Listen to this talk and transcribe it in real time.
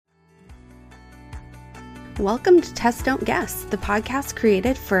Welcome to Test Don't Guess, the podcast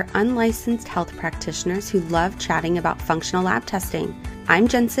created for unlicensed health practitioners who love chatting about functional lab testing. I'm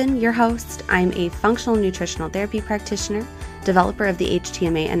Jensen, your host. I'm a functional nutritional therapy practitioner, developer of the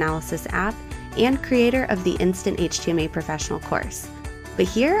HTMA Analysis app, and creator of the Instant HTMA Professional course. But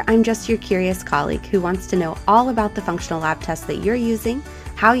here, I'm just your curious colleague who wants to know all about the functional lab tests that you're using,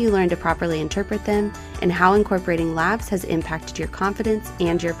 how you learn to properly interpret them, and how incorporating labs has impacted your confidence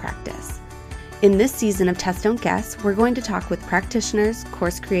and your practice. In this season of Test Don't Guess, we're going to talk with practitioners,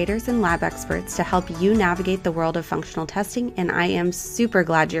 course creators, and lab experts to help you navigate the world of functional testing, and I am super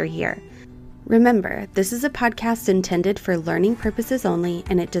glad you're here. Remember, this is a podcast intended for learning purposes only,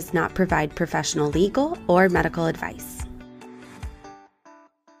 and it does not provide professional legal or medical advice.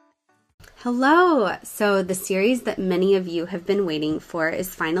 Hello! So the series that many of you have been waiting for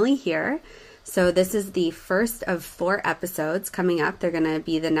is finally here. So this is the first of 4 episodes coming up. They're going to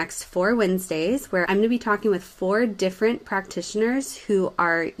be the next 4 Wednesdays, where I'm going to be talking with 4 different practitioners who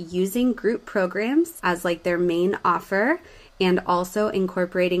are using group programs as like their main offer, and also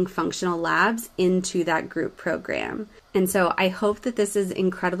incorporating functional labs into that group program. And so I hope that this is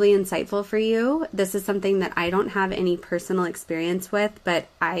incredibly insightful for you. This is something that I don't have any personal experience with, but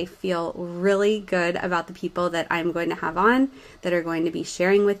I feel really good about the people that I'm going to have on that are going to be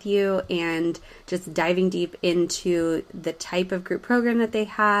sharing with you and just diving deep into the type of group program that they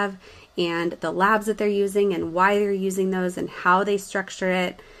have and the labs that they're using and why they're using those and how they structure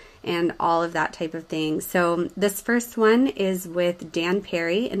it, and all of that type of thing. So this first one is with Dan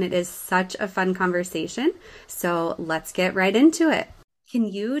Perry, and it is such a fun conversation. So let's get right into it. Can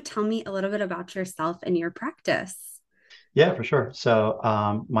you tell me a little bit about yourself and your practice? Yeah, for sure.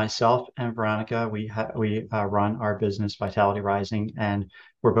 So myself and Veronica, we run our business Vitality Rising, and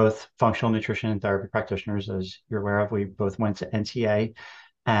we're both functional nutrition and therapy practitioners, as you're aware of. We both went to NTA,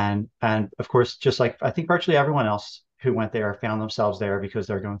 and of course, just like I think virtually everyone else who went there found themselves there because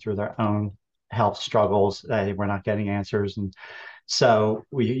they're going through their own health struggles. They were not getting answers, and so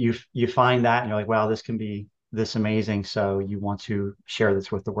you find that and you're like, wow, this can be this amazing. So you want to share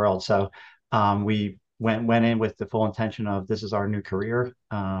this with the world. So we went in with the full intention of this is our new career,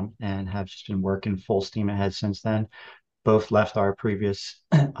 and have just been working full steam ahead since then. Both left our previous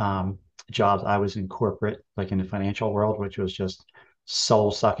jobs. I was in corporate, like in the financial world, which was just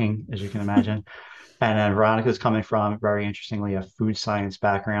soul sucking, as you can imagine. And then Veronica's coming from, very interestingly, a food science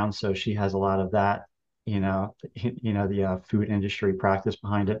background, so she has a lot of that, the food industry practice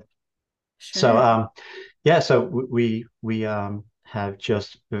behind it. So, Sure. yeah, so we have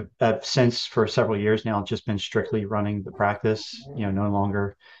just since for several years now just been strictly running the practice, no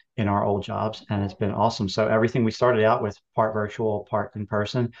longer in our old jobs, and it's been awesome. So everything we started out with part virtual, part in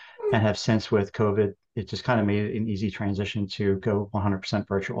person, and have since with COVID, it just kind of made it an easy transition to go 100%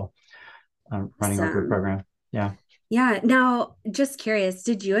 virtual, running our group Awesome. program. Yeah, Yeah. Now, just curious,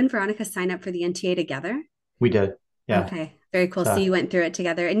 did you and Veronica sign up for the NTA together? we did. Yeah. Okay, very cool. So So you went through it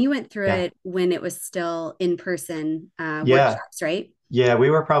together, and you went through yeah, it when it was still in person yeah, workshops, right? yeah. We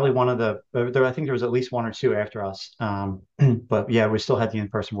were probably one of I think there was at least one or two after us. But yeah, we still had the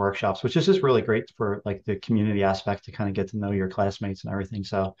in-person workshops, which is just really great for like the community aspect to kind of get to know your classmates and everything.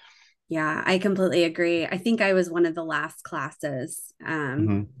 So, Yeah, I completely agree. I think I was one of the last classes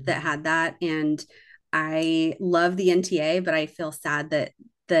mhm. that had that, and I love the NTA, but I feel sad that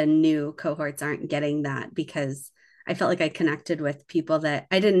the new cohorts aren't getting that because I felt like I connected with people that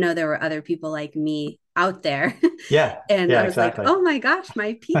I didn't know there were other people like me out there. Yeah, And yeah, I was like, exactly. oh my gosh,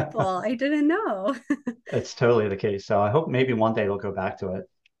 my people, I didn't know. It's totally the case. So I hope maybe one day they'll go back to it.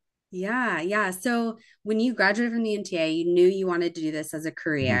 Yeah, yeah. So when you graduated from the NTA, you knew you wanted to do this as a Mhm,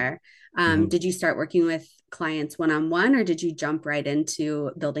 career. mhm. Did you start working with clients one-on-one, or did you jump right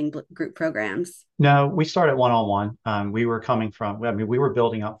into building group programs? No, we started one-on-one. We were coming from, I mean, we were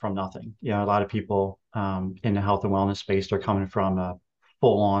building up from nothing. A lot of people in the health and wellness space, they're coming from a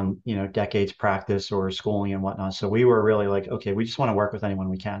full-on, decades practice or schooling and whatnot. So we were really like, okay, we just want to work with anyone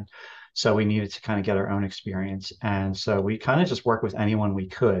we can. So we needed to kind of get our own experience. And so we kind of just worked with anyone we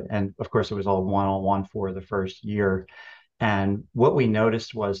could. And of course, it was all one-on-one for the first year. And what we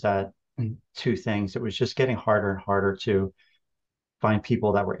noticed was that 2 things, it was just getting harder and harder to find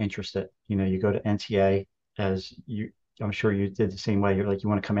people that were interested. You go to NTA, as I'm sure you did the same way. You're like, you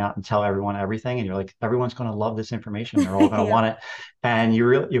want to come out and tell everyone everything, and you're like, everyone's going to love this information. They're all going to Yeah. want it, and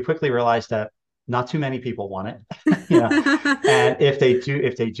you quickly realize that not too many people want it. you know, and if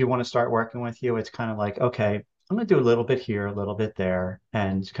they do want to start working with you, it's kind of like, okay, I'm going to do a little bit here, a little bit there,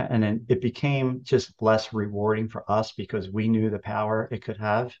 and then it became just less rewarding for us because we knew the power it could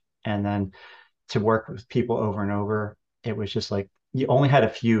have, and then to work with people over and over, it was just like you only had a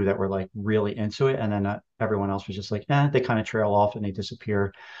few that were like really into it, and then everyone else was just like, they kind of trail off and they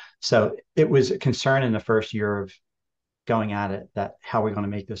disappear. So it was a concern in the first year of going at it that how are we going to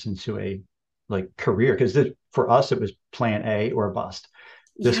make this into a like career? Because for us, it was plan A or bust.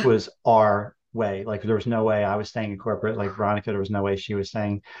 This Yeah. was our way. Like there was no way I was staying in corporate. Like Veronica, there was no way she was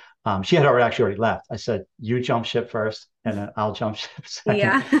staying. She had already left. I said, you jump ship first, and then I'll jump ship second.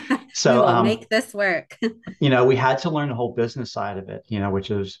 Yeah. We So will make this work. we had to learn the whole business side of it,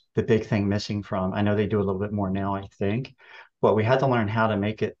 which is the big thing missing from. I know they do a little bit more now, I think, but we had to learn how to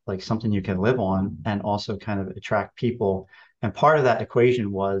make it like something you can live on and also kind of attract people. And part of that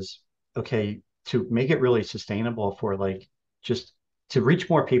equation was, okay, to make it really sustainable for like just to reach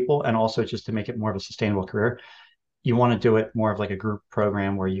more people and also just to make it more of a sustainable career, you want to do it more of like a group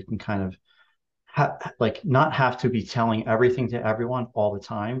program where you can kind of like not have to be telling everything to everyone all the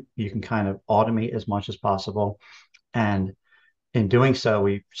time. You can kind of automate as much as possible. And in doing so,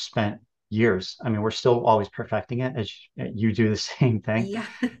 we spent years. I mean, we're still always perfecting it as you do the same thing. Yeah.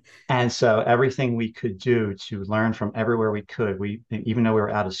 And so everything we could do to learn from everywhere we could, even though we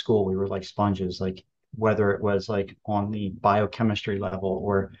were out of school, we were like sponges, like whether it was like on the biochemistry level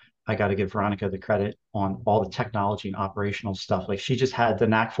or I got to give Veronica the credit on all the technology and operational stuff. Like she just had the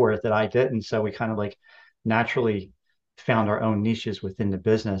knack for it that I didn't. So we kind of like naturally found our own niches within the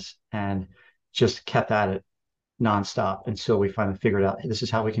business and just kept at it nonstop until we finally figured out, hey, this is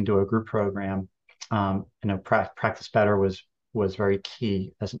how we can do a group program. Practice better was very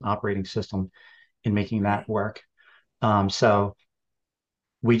key as an operating system in making that Right. work. So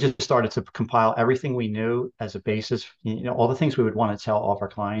we just started to compile everything we knew as a basis, all the things we would want to tell all of our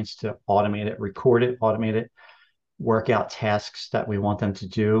clients to automate it, record it, automate it, work out tasks that we want them to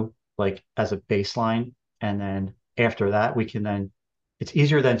do, like as a baseline. And then after that, it's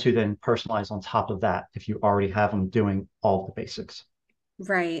easier then to then personalize on top of that if you already have them doing all the basics.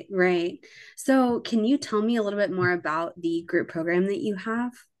 Right, right. So, can you tell me a little bit more about the group program that you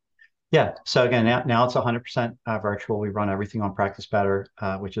have? Yeah. So again, now it's 100% virtual. We run everything on Practice Better,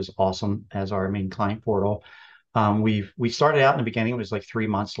 which is awesome as our main client portal. We started out in the beginning, it was like 3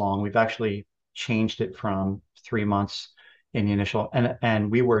 months long. We've actually changed it from 3 months in the initial, and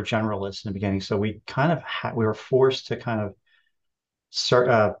we were generalists in the beginning. So we were forced to kind of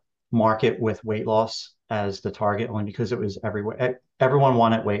start market with weight loss as the target only because it was everywhere. Everyone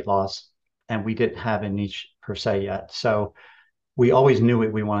wanted weight loss, and we didn't have a niche per se yet. So we always knew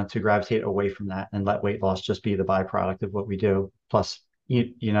it. We wanted to gravitate away from that and let weight loss just be the byproduct of what we do. Plus,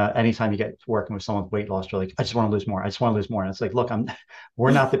 anytime you get working with someone with weight loss, you're like, I just want to lose more. I just want to lose more. And it's like, look,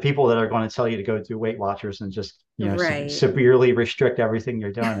 we're not the people that are going to tell you to go do Weight Watchers and just, Right. severely restrict everything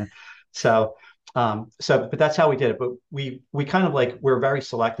you're doing. And so, but that's how we did it. But we kind of like, we're very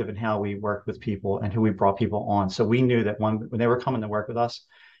selective in how we work with people and who we brought people on. So we knew that when they were coming to work with us,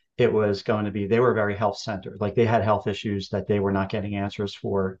 it was going to be they were very health centered, like they had health issues that they were not getting answers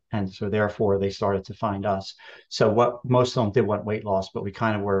for, and so therefore they started to find us. So what most of them did want weight loss, but we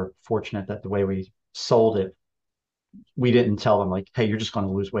kind of were fortunate that the way we sold it, we didn't tell them like, hey, you're just going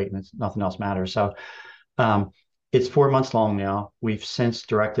to lose weight and nothing else matters. So um, it's 4 months long now. We've since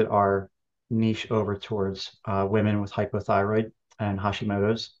directed our niche over towards women with hypothyroid and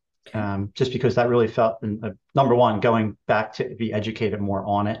Hashimoto's, Okay. just because that really felt, number one, going back to be educated more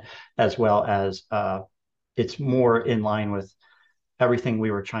on it, as well as it's more in line with everything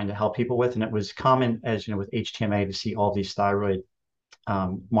we were trying to help people with. And it was common, as you know, with HTMA to see all these thyroid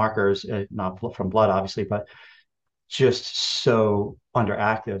markers, not from blood, obviously, but just so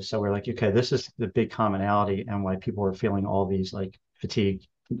underactive. So we're like, okay, this is the big commonality and why people are feeling all these like fatigue,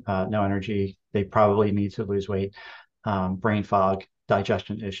 no energy. They probably need to lose weight, brain fog,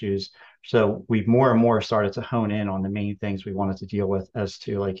 digestion issues. So we more and more started to hone in on the main things we wanted to deal with as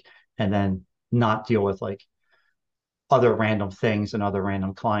to like, and then not deal with like other random things and other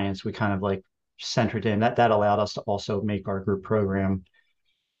random clients. We kind of like centered in that allowed us to also make our group program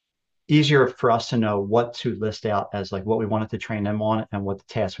easier for us to know what to list out as like what we wanted to train them on and what the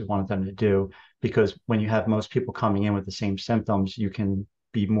tasks we wanted them to do. Because when you have most people coming in with the same symptoms, you can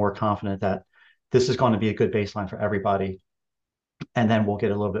be more confident that this is going to be a good baseline for everybody. And then we'll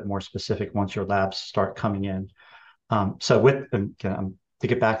get a little bit more specific once your labs start coming in. So to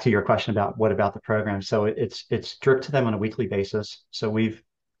get back to your question about what about the program. So it's dripped to them on a weekly basis. So we've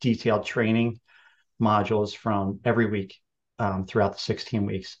detailed training modules from every week throughout the 16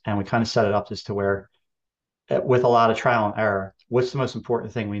 weeks. And we kind of set it up just to where, with a lot of trial and error, what's the most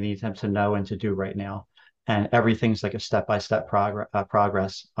important thing we need them to know and to do right now? And everything's like a step-by-step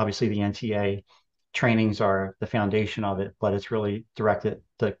progress. Obviously, the NTA trainings are the foundation of it, but it's really directed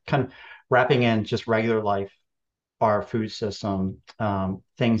to kind of wrapping in just regular life our food system,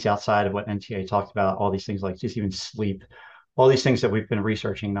 things outside of what NTA talked about, all these things like just even sleep, all these things that we've been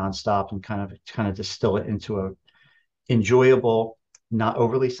researching nonstop and kind of distill it into a enjoyable, not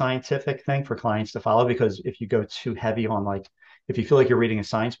overly scientific thing for clients to follow. Because if you go too heavy on like, if you feel like you're reading a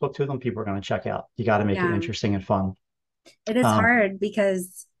science book to them, people are going to check out. You got to make it Yeah. interesting and fun. It is Um, hard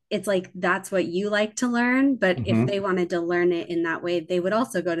because it's like that's what you like to learn, but if mhm, they wanted to learn it in that way, they would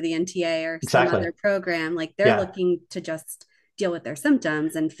also go to the NTA or some exactly. other program. Like they're Yeah. looking to just deal with their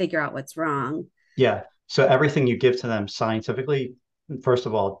symptoms and figure out what's wrong. Yeah. So everything you give to them scientifically, first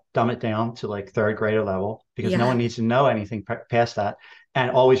of all, dumb it down to like third grader level because no one Yeah. needs to know anything past that,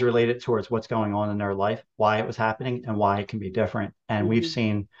 and always relate it towards what's going on in their life, why it was happening, and why it can be different. And we've Mhm.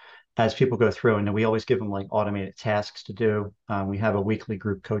 seen as people go through, and we always give them like automated tasks to do. We have a weekly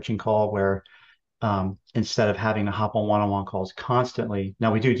group coaching call where instead of having to hop on one-on-one calls constantly,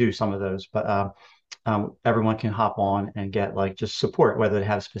 now we do some of those, but everyone can hop on and get like just support, whether they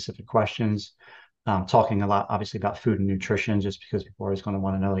have specific questions, talking a lot, obviously, about food and nutrition, just because people are always going to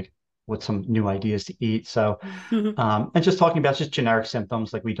want to know like what some new ideas to eat. So, and just talking about just generic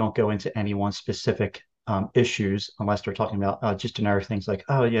symptoms, like we don't go into any one specific issues unless they're talking about just generic things like,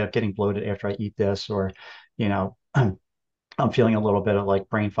 oh yeah, getting bloated after I eat this, or you know, I'm feeling a little bit of like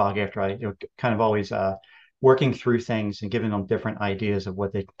brain fog after kind of always working through things and giving them different ideas of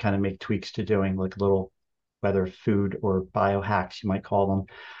what they can kind of make tweaks to doing, like little, whether food or biohacks, you might call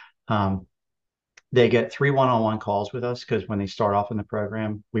them. They get 3 one-on-one calls with us because when they start off in the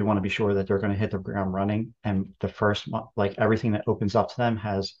program, we want to be sure that they're going to hit the ground running. And the first month, like everything that opens up to them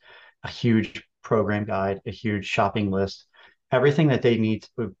has a huge program guide, a huge shopping list, everything that they need.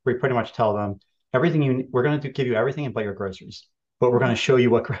 We pretty much tell them everything we're going to give you everything but your groceries, but we're going to show you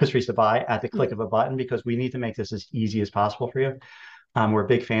what groceries to buy at the click of a button because we need to make this as easy as possible for you. We're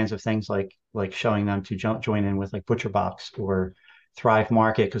big fans of things like showing them to join in with like Butcher Box or Thrive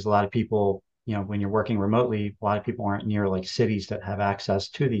Market because a lot of people, when you're working remotely, a lot of people aren't near like cities that have access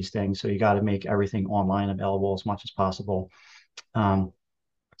to these things. So you got to make everything online available as much as possible. Um,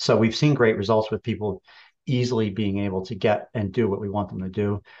 so we've seen great results with people easily being able to get and do what we want them to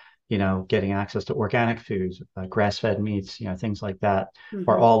do. Getting access to organic foods, grass-fed meats, things like that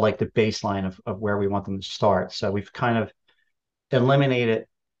are Mhm. all like the baseline of where we want them to start. So we've kind of eliminated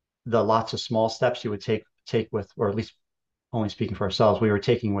the lots of small steps you would take with, or at least only speaking for ourselves, we were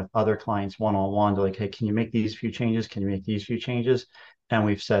taking with other clients one-on-one to like, hey, can you make these few changes? Can you make these few changes? And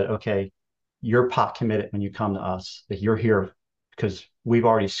we've said, okay, you're pot committed when you come to us, that you're here because we've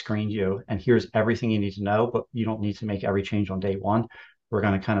already screened you and here's everything you need to know, but you don't need to make every change on day one. We're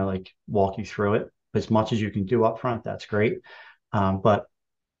going to kind of like walk you through it as much as you can do up front. That's great. But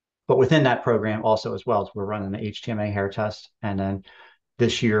within that program also as well, as we're running the HTMA hair test, and then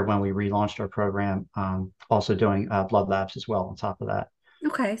this year when we relaunched our program, also doing blood labs as well on top of that.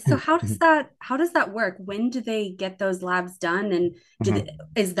 Okay, so how does that work? When do they get those labs done? And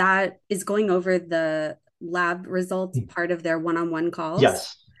Mhm. is going over the lab results part of their one-on-one calls?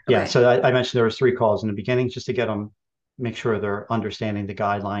 Yes. Yeah. Okay. So I mentioned there was 3 calls in the beginning just to get them, make sure they're understanding the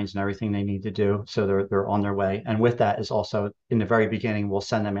guidelines and everything they need to do. So they're on their way. And with that is also in the very beginning, we'll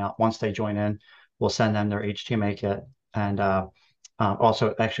send them out once they join in. We'll send them their HTMA kit, and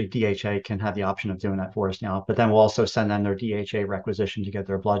also actually DHA can have the option of doing that for us now. But then we'll also send them their DHA requisition to get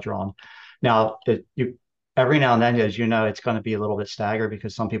their blood drawn. Now, every now and then, as you know, it's going to be a little bit staggered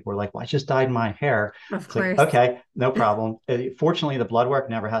because some people are like, "Well, I just dyed my hair." Of It's like, course. okay, no problem. Fortunately, the blood work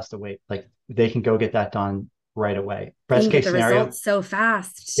never has to wait. Like they can go get that done right away. You Best can get case the scenario, results so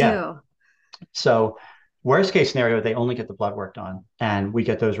fast yeah. too. So worst case scenario, they only get the blood work done and we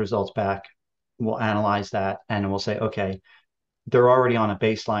get those results back. We'll analyze that and we'll say, okay, they're already on a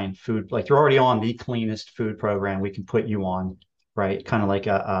baseline food, like they're already on the cleanest food program we can put you on, right? Kind of like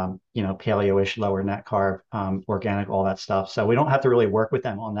a, paleo-ish, lower net carb, organic, all that stuff. So we don't have to really work with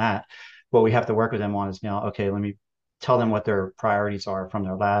them on that. What we have to work with them on is now, okay, let me tell them what their priorities are from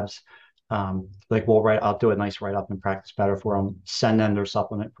their labs. Like I'll do a nice write up and practice better for them, send them their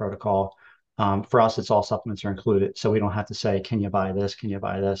supplement protocol. For us, it's all supplements are included. So we don't have to say, can you buy this? Can you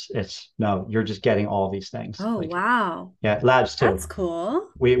buy this? It's no, you're just getting all these things. Oh, Like, wow. yeah, labs That's too. cool.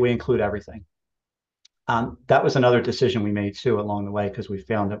 We include everything. That was another decision we made too along the way because we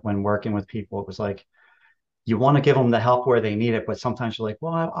found that when working with people, it was like you want to give them the help where they need it, but sometimes you're like,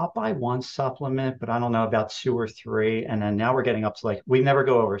 well, I'll buy one supplement, but I don't know about two or three. And then now we're getting up to like we never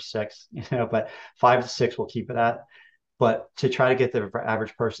go over six, but 5 to 6 we'll keep it at. But to try to get the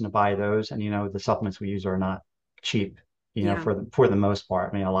average person to buy those, and the supplements we use are not cheap, Yeah. for the most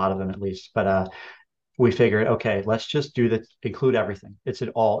part. I mean, a lot of them at least, but we figured, okay, let's just include everything. It's an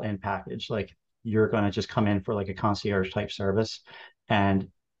all in package. Like you're going to just come in for like a concierge type service, and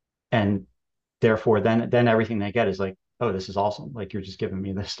and therefore then everything they get is like, oh, this is awesome. Like you're just giving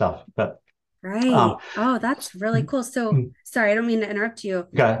me this stuff. But um, Right. Oh, that's really cool. So, sorry, I don't mean to interrupt you.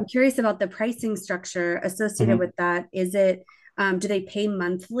 okay. I'm curious about the pricing structure associated Mhm. with that. Is it, do they pay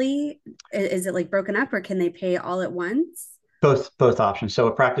monthly? Is it like broken up or can they pay all at once? Both options. So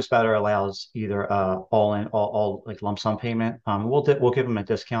a practice better allows either all in all like lump sum payment. We'll give them a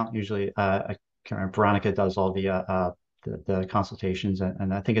discount. Usually, I can't remember, Veronica does all the consultations,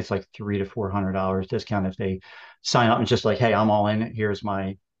 and I think it's like $300 to $400 discount if they sign up and just like, hey, I'm all in. Here's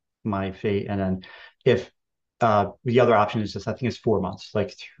my fee, and then if the other option is just I think it's 4 months,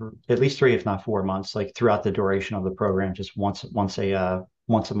 like at least three, if not 4 months, like throughout the duration of the program, just once a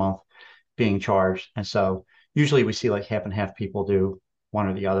month being charged. And so usually we see like half and half people do one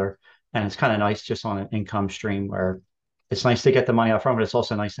or the other. And it's kind of nice just on an income stream where it's nice to get the money up front, but it's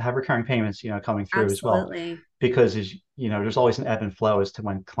also nice to have recurring payments, coming through as well. Absolutely. Because there's always an ebb and flow as to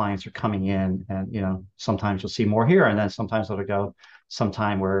when clients are coming in, and sometimes you'll see more here, and then sometimes it'll go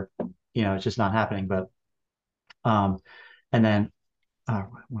sometime where it's just not happening. But um, and then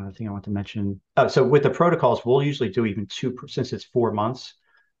one other thing I want to mention. Oh, so with the protocols, we'll usually do even two, since it's 4 months,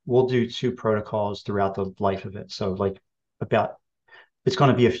 we'll do two protocols throughout the life of it. So like about, it's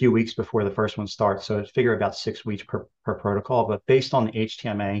going to be a few weeks before the first one starts. So figure about 6 weeks per protocol, but based on the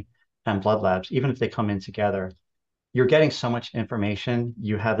HTMA and blood labs, even if they come in together, you're getting so much information.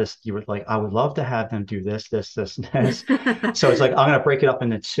 You have this, you would like, I would love to have them do this, and this. So it's like, I'm going to break it up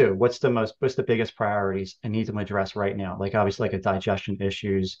into two. What's the biggest priorities I need to address right now? Like obviously like a digestion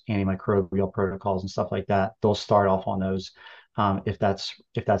issues, antimicrobial protocols and stuff like that. They'll start off on those if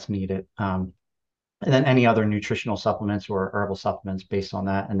that's needed. And then any other nutritional supplements or herbal supplements based on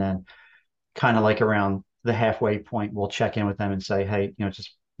that. And then kind of like around the halfway point, we'll check in with them and say, hey,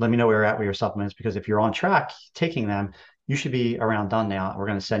 just let me know where you're at with your supplements, because if you're on track taking them, you should be around done now. We're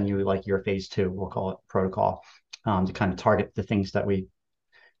going to send you like your phase two, we'll call it protocol, to kind of target the things that we,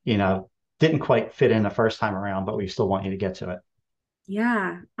 you know, didn't quite fit in the first time around, but we still want you to get to it.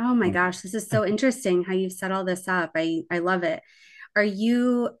 Yeah. Oh my Um, gosh, this is so interesting how you've set all this up. I love it. Are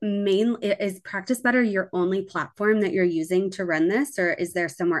you is Practice Better your only platform that you're using to run this, or is there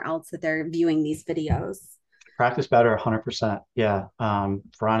somewhere else that they're viewing these videos? Practice better 100%. Yeah.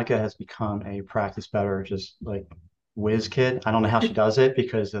 Veronica has become a practice better, just like whiz kid. I don't know how she does it,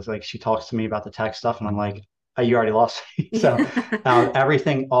 because it's like she talks to me about the tech stuff and I'm like, oh, you already lost me. So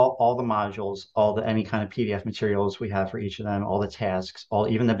everything, all the modules, any kind of PDF materials we have for each of them, all the tasks,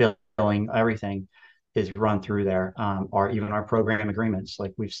 even the billing, everything is run through there. Or even our program agreements,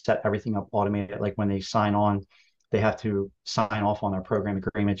 like we've set everything up automated. Like when they sign on, they have to sign off on our program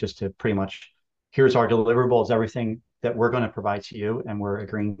agreement just to pretty much, here's our deliverables, everything that we're going to provide to you and we're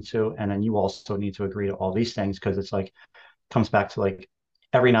agreeing to. And then you also need to agree to all these things, because it's like, comes back to like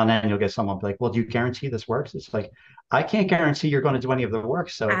every now and then you'll get someone be like, well, do you guarantee this works? It's like, I can't guarantee you're going to do any of the work.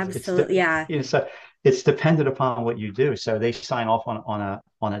 So Absolutely. Yeah. so it's dependent upon what you do. So they sign off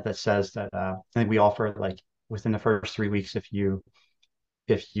on it that says that I think we offer like within the first 3 weeks, if you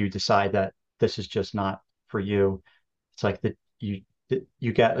decide that this is just not for you, it's like that you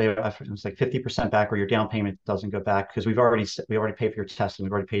get, it's like 50% back, or your down payment doesn't go back, because we already paid for your testing,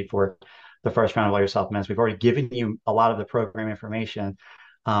 we've already paid for the first round of all your supplements, we've already given you a lot of the program information.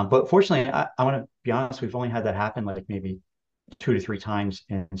 But fortunately, I want to be honest, we've only had that happen like maybe 2 to 3 times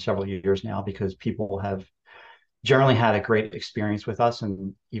in several years now, because people have generally had a great experience with us,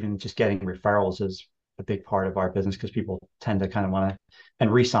 and even just getting referrals is a big part of our business, because people tend to kind of want to,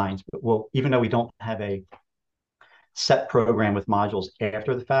 and re-signs. But well, even though we don't have a set program with modules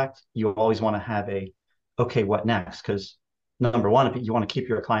after the fact, you always want to have okay, what next? Because number one, you want to keep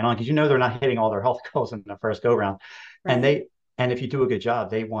your client on, because they're not hitting all their health goals in the first go round. And Right. if you do a good job,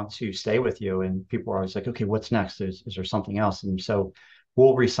 they want to stay with you. And people are always like, okay, what's next? Is there something else? And so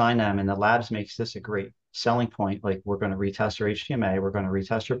we'll resign them. And the labs makes this a great selling point. Like, we're going to retest your HTMA, we're going to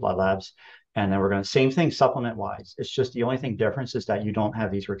retest your blood labs, and then we're going to, same thing supplement wise. It's just the only thing difference is that you don't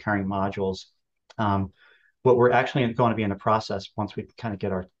have these recurring modules. What we're actually going to be in the process, once we kind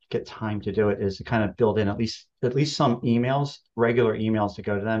of get time to do it, is to kind of build in at least some emails, regular emails, to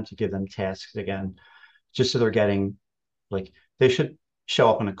go to them, to give them tasks again, just so they're getting, like, they should show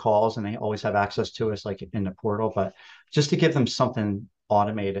up on the calls and they always have access to us like in the portal, but just to give them something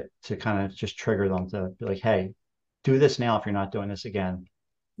automated to kind of just trigger them to be like, hey, do this now if you're not doing this again.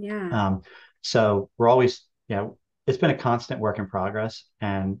 Yeah. um, so we're always, it's been a constant work in progress.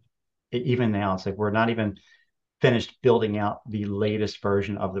 And even now, it's like we're not even finished building out the latest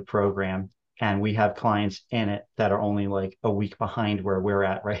version of the program. and we have clients in it that are only like a week behind where we're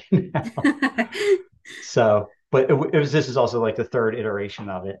at right now. So, but it was this is also like the third iteration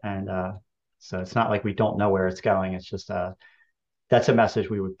of it, and so it's not like we don't know where it's going. It's just that's a message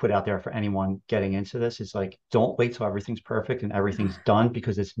we would put out there for anyone getting into this. Is like, don't wait till everything's perfect and everything's done,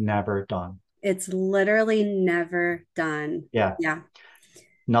 because it's never done. It's literally never done. Yeah, Yeah.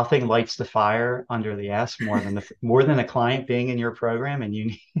 nothing lights the fire under the S more than a client being in your program, and you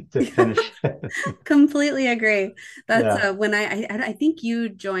need to finish it. Completely agree. That's Yeah, when I think you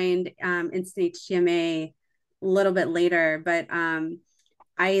joined Instant HTMA a little bit later, but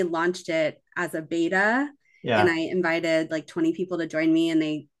I launched it as a beta and yeah, I invited like 20 people to join me and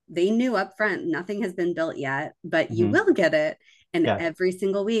they knew up front nothing has been built yet, but you hmm will get it. And yeah, every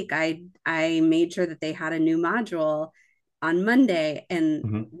single week I made sure that they had a new module on Monday and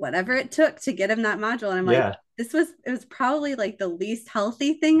hmm whatever it took to get them that module. And I'm like, yeah, it was probably like the least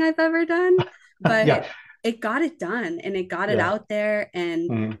healthy thing I've ever done, but yeah, it got it done and it got it yeah, out there. And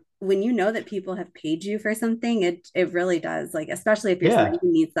hmm when you know that people have paid you for something, it really does. Like, especially if you're yeah, somebody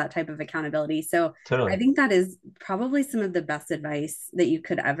who needs that type of accountability. So I totally. think that is probably some of the best advice that you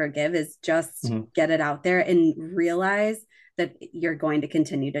could ever give is just Hmm get it out there and realize that you're going to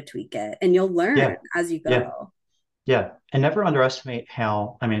continue to tweak it and you'll learn Yeah, as you yeah, go. yeah. And never underestimate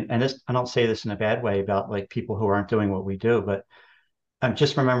how, I mean, and this, I don't say this in a bad way about like people who aren't doing what we do, but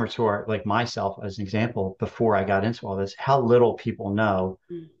just remember to our, like myself as an example, before I got into all this, how little people know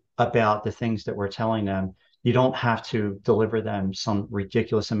Mm. about the things that we're telling them. You don't have to deliver them some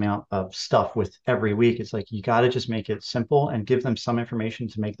ridiculous amount of stuff with every week. It's like you got to just make it simple and give them some information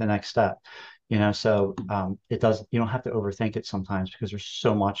to make the next step. So it does. You don't have to overthink it sometimes because there's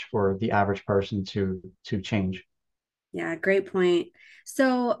so much for the average person to change. Yeah, great point.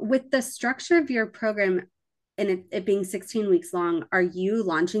 So, with the structure of your program and it being 16 weeks long, are you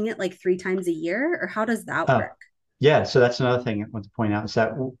launching it like three times a year or how does that Oh, work? yeah. So that's another thing I want to point out is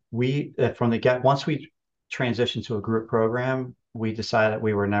that we, from the get, once we transitioned to a group program, we decided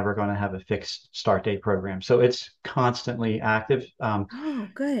we were never going to have a fixed start date program. So it's constantly active. Oh,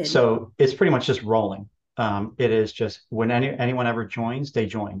 good. So it's pretty much just rolling. It is just when anyone ever joins, they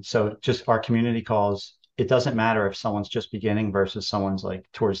join. So just our community calls, it doesn't matter if someone's just beginning versus someone's like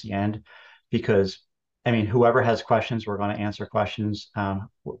towards the end, because I mean, whoever has questions, we're going to answer questions.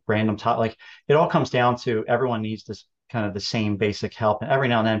 Random top, like it all comes down to everyone needs this kind of the same basic help. And every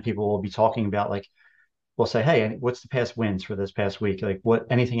now and then people will be talking about like, we'll say, hey, what's the past wins for this past week? Like what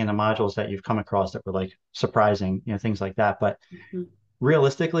anything in the modules that you've come across that were like surprising, things like that. But Mhm.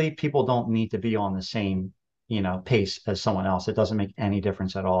 realistically, people don't need to be on the same, pace as someone else. It doesn't make any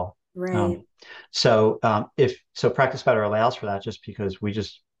difference at all. Right. Um, so if so, Practice Better allows for that just because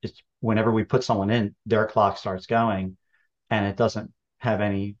it's whenever we put someone in, their clock starts going, and it doesn't have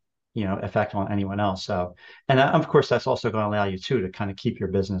any, effect on anyone else. So, and of course, that's also going to allow you too to kind of keep your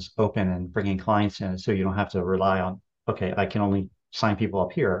business open and bringing clients in, so you don't have to rely on, okay, I can only sign people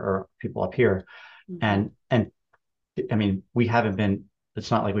up here or people up here, Mhm. and I mean, we haven't been, it's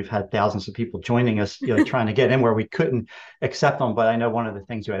not like we've had thousands of people joining us, trying to get in where we couldn't accept them. But I know one of the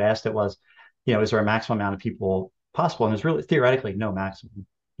things you had asked it was, is there a maximum amount of people possible? And there's really theoretically no maximum,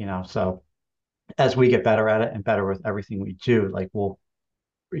 so as we get better at it and better with everything we do, like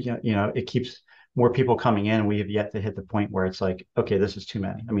it keeps more people coming in. We have yet to hit the point where it's like, okay, this is too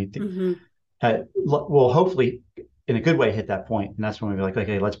many. I mean, Mhm. we'll hopefully in a good way hit that point. And that's when we'll be like,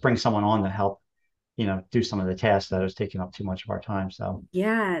 okay, let's bring someone on to help do some of the tasks that is taking up too much of our time. So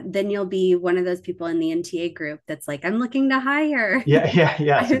Yeah, then you'll be one of those people in the NTA group that's like, I'm looking to hire. yeah, yeah,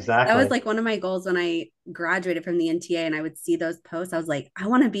 yes, That was exactly. like one of my goals when I graduated from the NTA and I would see those posts. I was like, I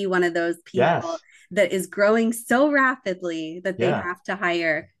want to be one of those people Yes, that is growing so rapidly that they yeah, have to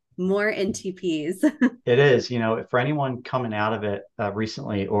hire more NTPs. it is. For anyone coming out of it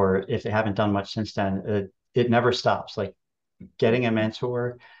recently, or if they haven't done much since then, it never stops. Like getting a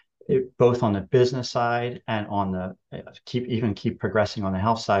mentor, both on the business side and on the keep progressing on the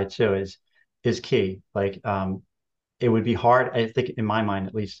health side too, is key. Like it would be hard, I think, in my mind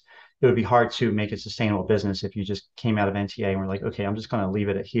at least, it would be hard to make a sustainable business if you just came out of NTA and were like, okay, I'm just going to leave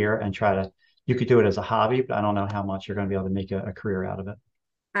it at here and try to, you could do it as a hobby, but I don't know how much you're going to be able to make a career out of it.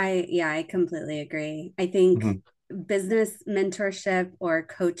 Yeah, I completely agree. I think Hmm business mentorship or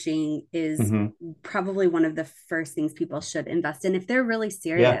coaching is hmm probably one of the first things people should invest in if they're really Yeah.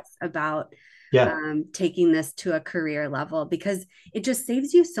 serious about Yeah. taking this to a career level because it just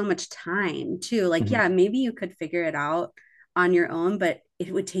saves you so much time too. Like, hmm yeah, maybe you could figure it out on your own, but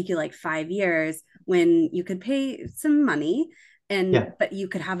it would take you like 5 years when you could pay some money and Yeah. but you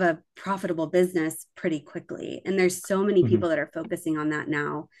could have a profitable business pretty quickly. And there's so many hmm people that are focusing on that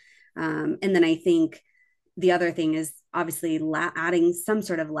now. And then I think the other thing is obviously adding some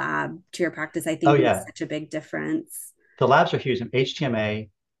sort of lab to your practice, I Oh think makes yeah, such a big difference. the labs are huge in HTMA,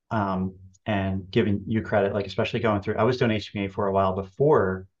 and giving you credit, like especially going through, I was doing HTMA for a while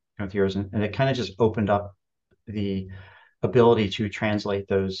before going through yours, and it kind of just opened up the ability to translate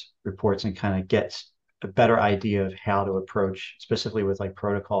those reports and kind of get a better idea of how to approach specifically with like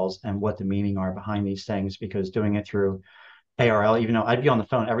protocols and what the meaning are behind these things. Because doing it through ARL, even though I'd be on the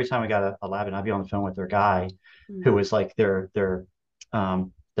phone every time I got a lab, and I'd be on the phone with their guy who was like their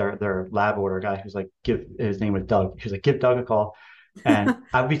lab order guy who's like, give, his name was Doug. He was like, give Doug a call. And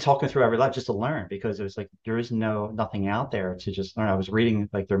I would be talking through every lab just to learn, because it was like there is nothing out there to just learn. I was reading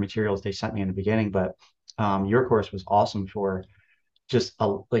like their materials they sent me in the beginning, but your course was awesome for just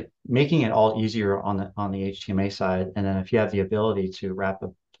like making it all easier on the HTMA side. And then if you have the ability to wrap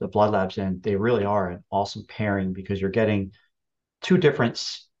the blood labs in, they really are an awesome pairing, because you're getting two different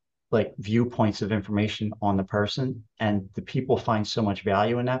like viewpoints of information on the person, and the people find so much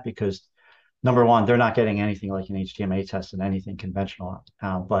value in that, because number one, they're not getting anything like an HTMA test and anything conventional.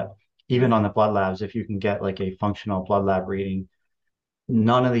 But even Yeah. on the blood labs, if you can get like a functional blood lab reading,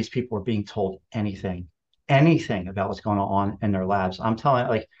 none of these people are being told anything about what's going on in their labs. I'm telling,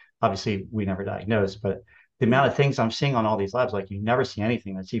 like, obviously we never diagnose, but the amount Mhm. of things I'm seeing on all these labs, like you never see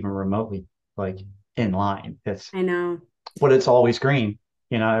anything that's even remotely like in line. It's I know. But it's always green.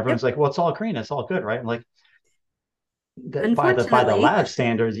 You know, everyone's Yep. like, well, it's all green, it's all good, right? I'm like, by the Unfortunately, lab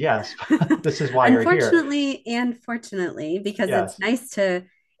standards, yes. This is why you're here. unfortunately and fortunately, because it's Yes. nice to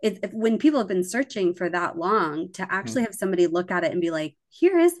when people have been searching for that long to Mhm. actually have somebody look at it and be like,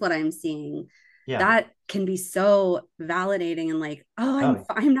 here is what I'm seeing. Yeah. That can be so validating and like, oh,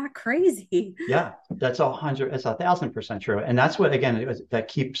 Oh, I'm not crazy. yeah. That's 100, it's 1,000% true. And that's what, again, that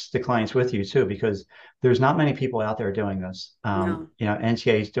keeps the clients with you too, because there's not many people out there doing this. No.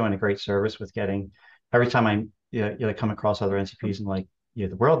 NTA is doing a great service with getting, every time come across other NCPs and like,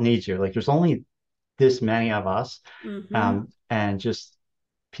 the world needs you. Like there's only this many of us. Mm-hmm. And just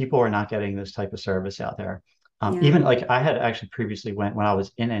people are not getting this type of service out there. Yeah. Even like I had actually previously went when I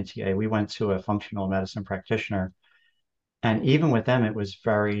was in NTA, we went to a functional medicine practitioner, and even with them, it was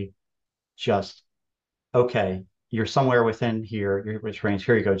very just okay. You're somewhere within here, your rich range.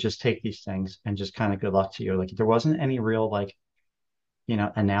 Here you go. Just take these things and just kind of good luck to you. Like there wasn't any real like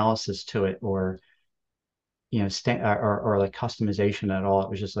analysis to it, or or like customization at all. It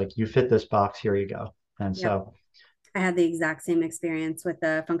was just like you fit this box. Here you go. And Yep. so, I had the exact same experience with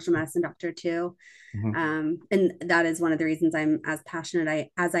the functional medicine doctor too. mhm, And that is one of the reasons I'm as passionate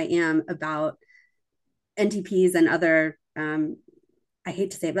as I am about NTPs and other I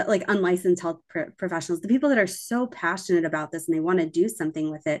hate to say it, but like unlicensed health professionals, the people that are so passionate about this and they want to do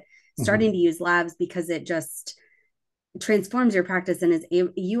something with it, starting mhm. to use labs because it just transforms your practice and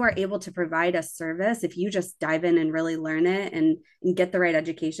you are able to provide a service if you just dive in and really learn it and get the right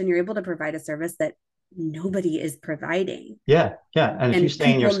education. You're able to provide a service that nobody is providing Yeah, yeah. And if you and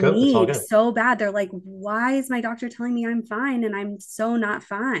stay in your people scope, it's all need good. so bad. They're like, why is my doctor telling me I'm fine and I'm so not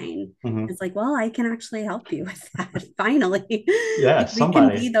fine? Mhm. It's like, well, I can actually help you with that. Finally, Yeah, like we can be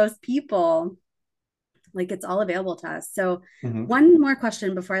somebody. those people. Like it's all available to us. So, Mhm. one more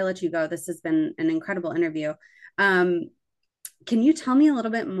question before I let you go. This has been an incredible interview. Um, can you tell me a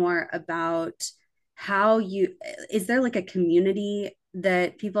little bit more about how you, is there like a community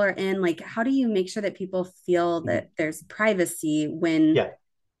that people are in? Like, how do you make sure that people feel Mhm. that there's privacy when Yeah.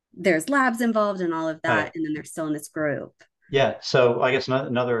 there's labs involved and all of Oh, yeah. that, and then they're still in this group? Yeah. So I guess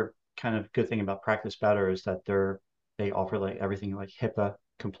another kind of good thing about Practice Better is that they offer like everything like HIPAA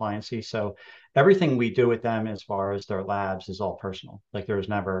compliancy. So everything we do with them as far as their labs is all personal. Like there's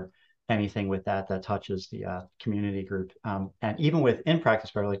never anything with that touches the community group. And even within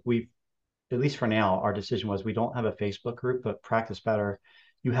Practice Better, like we've, at least for now, our decision was we don't have a Facebook group, but Practice Better,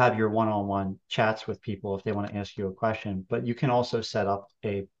 you have your one-on-one chats with people if they want to ask you a question, but you can also set up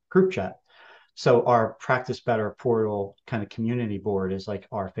a group chat. So our Practice Better portal kind of community board is like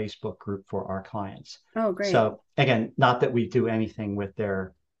our Facebook group for our clients. Oh, great. So again, not that we do anything with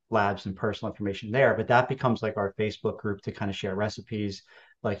their labs and personal information there, but that becomes like our Facebook group to kind of share recipes,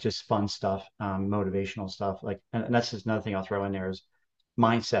 like just fun stuff, motivational stuff. Like, and that's just another thing I'll throw in there is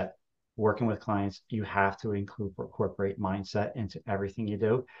mindset. Working with clients, you have to incorporate mindset into everything you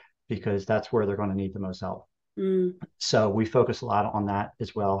do, because that's where they're going to need the most help. Mm, So we focus a lot on that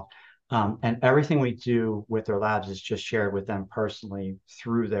as well. And everything we do with their labs is just shared with them personally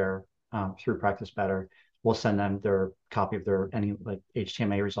through through Practice Better. We'll send them their copy of their any like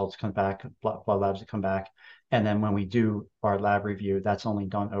HTMA results come back, blood labs that come back, and then when we do our lab review, that's only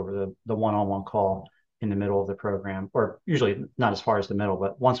done over the one-on-one call. in the middle of the program, or usually not as far as the middle,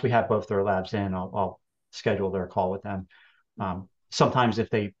 but once we have both their labs in, I'll schedule their call with them. Sometimes if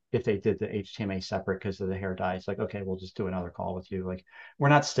they did the HTMA separate because of the hair dye, it's like, okay, we'll just do another call with you. Like we're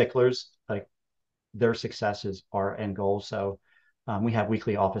not sticklers. Like their success is our end goal. So we have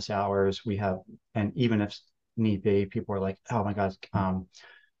weekly office hours. And even if need be, people are like, oh my God,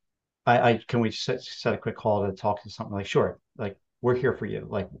 I can we set a quick call to talk to something like, sure, like we're here for you.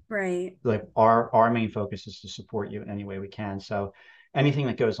 Right. Like our main focus is to support you any way we can. So anything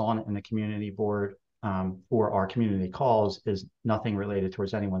that goes on in the community board or our community calls is nothing related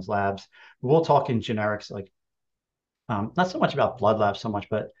towards anyone's labs. We'll talk in generics, like not so much about blood labs so much,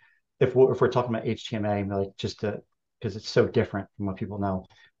 but if we're talking about HTMA, like just to because it's so different from what people know,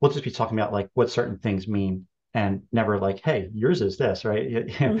 we'll just be talking about like what certain things mean and never like, hey, yours is this, right? But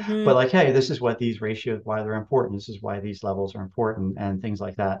Mm-hmm. like, hey, this is what these ratios, why they're important. This is why these levels are important and things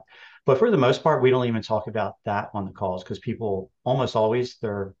like that. But for the most part, we don't even talk about that on the calls because people almost always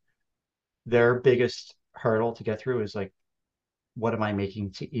their biggest hurdle to get through is like, what am I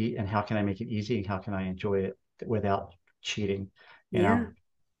making to eat and how can I make it easy and how can I enjoy it without cheating, you know? Yeah.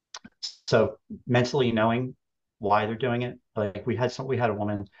 So mentally knowing why they're doing it, like we had a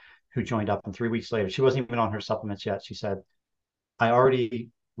woman who joined up and 3 weeks later, she wasn't even on her supplements yet. She said, I already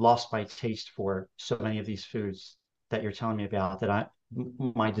lost my taste for so many of these foods that you're telling me about that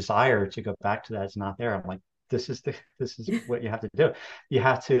my desire to go back to that is not there. I'm like, this is what you have to do. You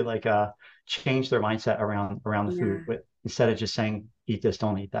have to like change their mindset around the food, Yeah. but instead of just saying eat this,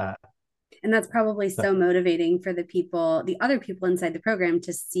 don't eat that. And that's probably So, so motivating for the other people inside the program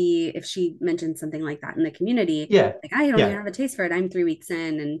to see if she mentioned something like that in the community. yeah, Like, I don't even yeah, have a taste for it. I'm 3 weeks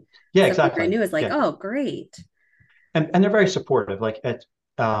in, and yeah, somebody brand exactly. new is like, Yeah, oh, great. and they're very supportive. Like at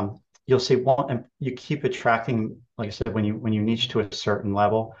you'll see one, and you keep attracting. Like I said, when you niche to a certain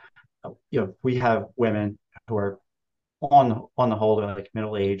level, we have women who are on the whole, they're like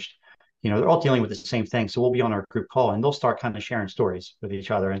middle aged. They're all dealing with the same thing. So we'll be on our group call, and they'll start kind of sharing stories with each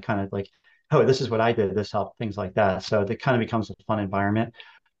other, and kind of like, oh, this is what I did. This helped, things like that. So it kind of becomes a fun environment.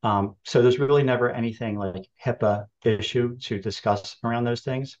 So there's really never anything like HIPAA issue to discuss around those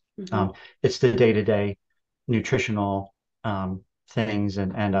things. Hmm. Um, it's the day to day nutritional things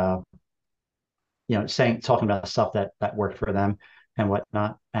and talking about stuff that worked for them and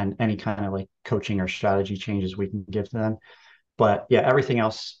whatnot, and any kind of like coaching or strategy changes we can give to them. But yeah, everything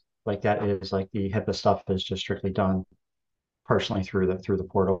else like that is like the HIPAA stuff is just strictly done personally through the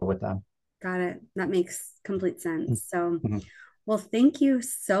portal with them. Got it. That makes complete sense. So, Mhm. well, thank you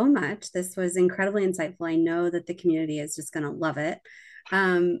so much. This was incredibly insightful. I know that the community is just going to love it.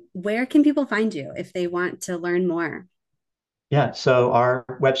 Where can people find you if they want to learn more? Yeah, so our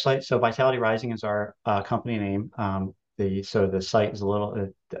website, so Vitality Rising is our company name. The site is a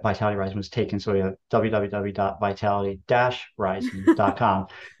little Vitality Rising was taken, so we have www.vitality-rising.com.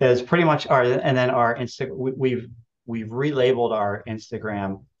 Is pretty much our, and then our Insta. We've relabeled our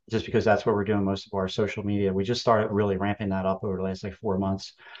Instagram just because that's where we're doing most of our social media. We just started really ramping that up over the last like 4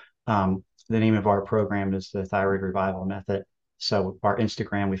 months. The name of our program is the Thyroid Revival Method. So our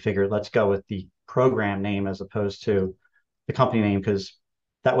Instagram, we figured let's go with the program name as opposed to the company name because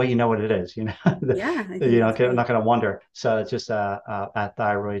that way you know what it is. Yeah, I think You know, that's I'm great. not going to wonder. So it's just at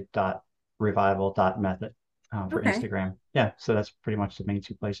thyroid.revival.method for Okay. Instagram. Yeah, so that's pretty much the main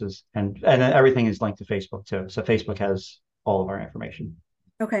two places, and then everything is linked to Facebook too. So Facebook has all of our information.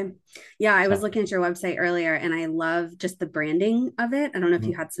 Okay. Yeah, I was So looking at your website earlier and I love just the branding of it. I don't know if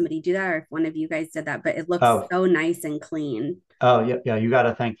you mhm. had somebody do that or if one of you guys did that, but it looks Oh, so nice and clean. oh yeah, yeah. You got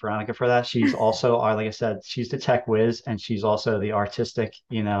to thank Veronica for that. She's also, like I said, she's the tech whiz, and she's also the artistic,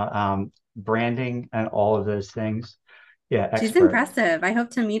 branding and all of those things. Yeah, She's expert. impressive. I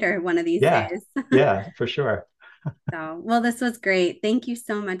hope to meet her one of these Yeah, days. yeah, for sure. So, well, this was great. Thank you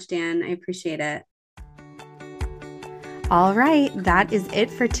so much, Dan. I appreciate it. All right, that is it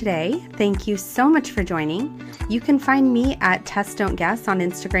for today. Thank you so much for joining. You can find me at Test Don't Guess on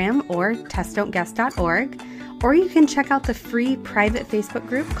Instagram or testdon'tguess.org, or you can check out the free private Facebook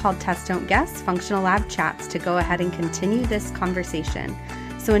group called Test Don't Guess Functional Lab Chats to go ahead and continue this conversation.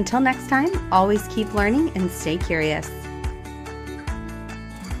 So until next time, always keep learning and stay curious.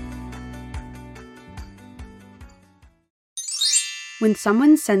 When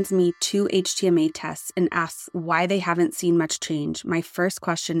someone sends me 2 HTMA tests and asks why they haven't seen much change, my first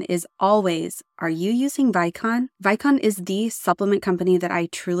question is always, are you using Vicon? Vicon is the supplement company that I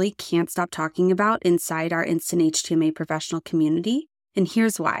truly can't stop talking about inside our Instant HTMA professional community, and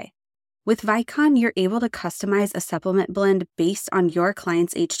here's why. With Vicon, you're able to customize a supplement blend based on your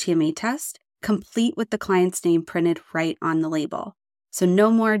client's HTMA test, complete with the client's name printed right on the label. So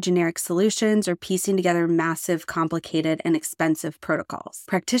no more generic solutions or piecing together massive, complicated, and expensive protocols.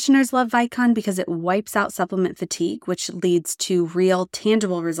 Practitioners love Vicon because it wipes out supplement fatigue, which leads to real,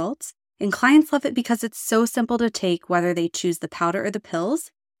 tangible results. And clients love it because it's so simple to take, whether they choose the powder or the pills.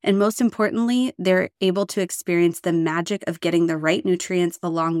 And most importantly, they're able to experience the magic of getting the right nutrients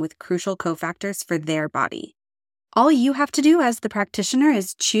along with crucial cofactors for their body. All you have to do as the practitioner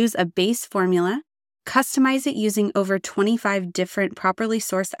is choose a base formula, customize it using over 25 different properly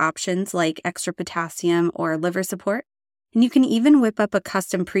sourced options like extra potassium or liver support, and you can even whip up a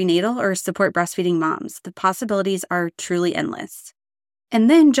custom prenatal or support breastfeeding moms. The possibilities are truly endless. And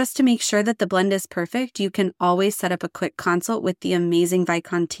then, just to make sure that the blend is perfect, you can always set up a quick consult with the amazing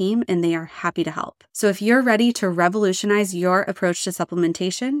Vicon team, and they are happy to help. So if you're ready to revolutionize your approach to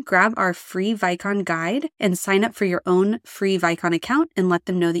supplementation, grab our free Vicon guide and sign up for your own free Vicon account and let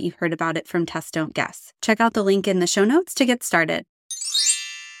them know that you heard about it from Test Don't Guess. Check out the link in the show notes to get started.